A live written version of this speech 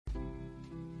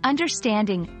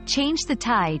Understanding Change the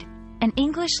Tide, an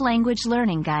English language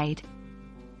learning guide.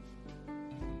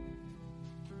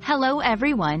 Hello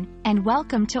everyone, and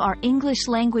welcome to our English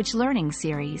language learning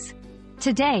series.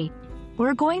 Today,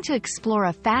 we're going to explore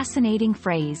a fascinating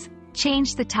phrase,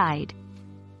 change the tide.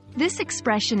 This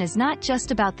expression is not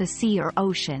just about the sea or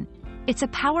ocean. It's a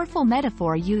powerful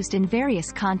metaphor used in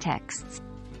various contexts.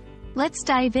 Let's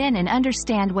dive in and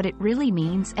understand what it really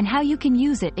means and how you can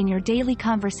use it in your daily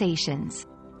conversations.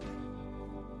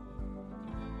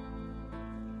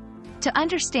 To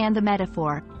understand the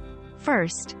metaphor,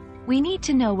 first, we need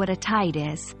to know what a tide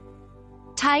is.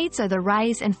 Tides are the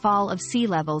rise and fall of sea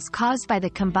levels caused by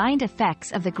the combined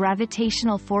effects of the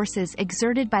gravitational forces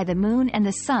exerted by the moon and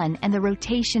the sun and the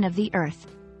rotation of the earth.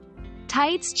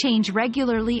 Tides change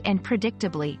regularly and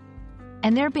predictably,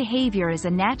 and their behavior is a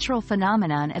natural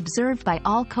phenomenon observed by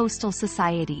all coastal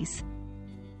societies.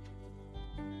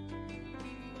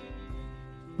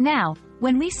 Now,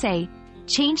 when we say,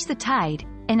 change the tide,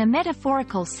 in a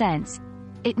metaphorical sense,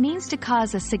 it means to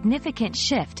cause a significant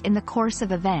shift in the course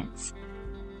of events.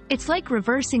 It's like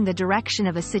reversing the direction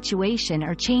of a situation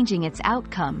or changing its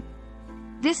outcome.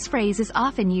 This phrase is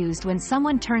often used when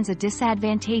someone turns a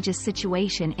disadvantageous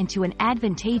situation into an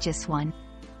advantageous one.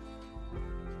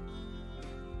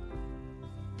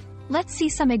 Let's see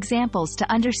some examples to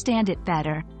understand it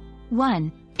better.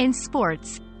 1. In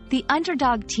sports, the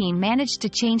underdog team managed to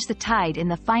change the tide in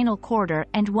the final quarter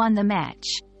and won the match.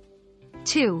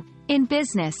 2. In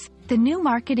business, the new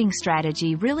marketing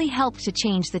strategy really helped to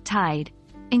change the tide,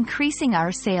 increasing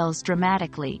our sales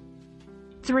dramatically.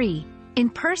 3. In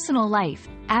personal life,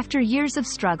 after years of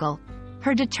struggle,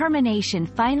 her determination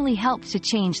finally helped to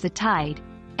change the tide,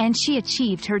 and she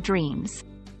achieved her dreams.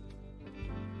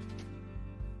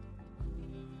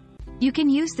 You can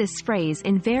use this phrase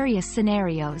in various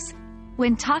scenarios.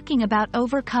 When talking about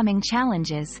overcoming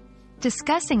challenges,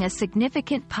 discussing a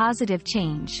significant positive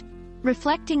change,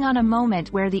 reflecting on a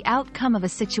moment where the outcome of a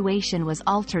situation was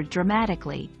altered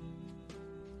dramatically.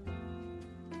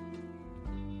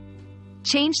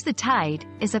 Change the tide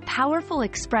is a powerful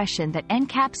expression that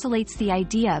encapsulates the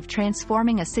idea of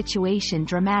transforming a situation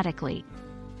dramatically.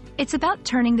 It's about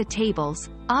turning the tables,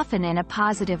 often in a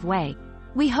positive way.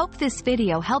 We hope this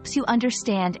video helps you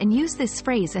understand and use this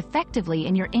phrase effectively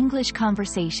in your English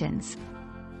conversations.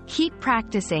 Keep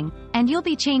practicing, and you'll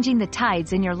be changing the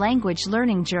tides in your language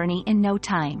learning journey in no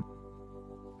time.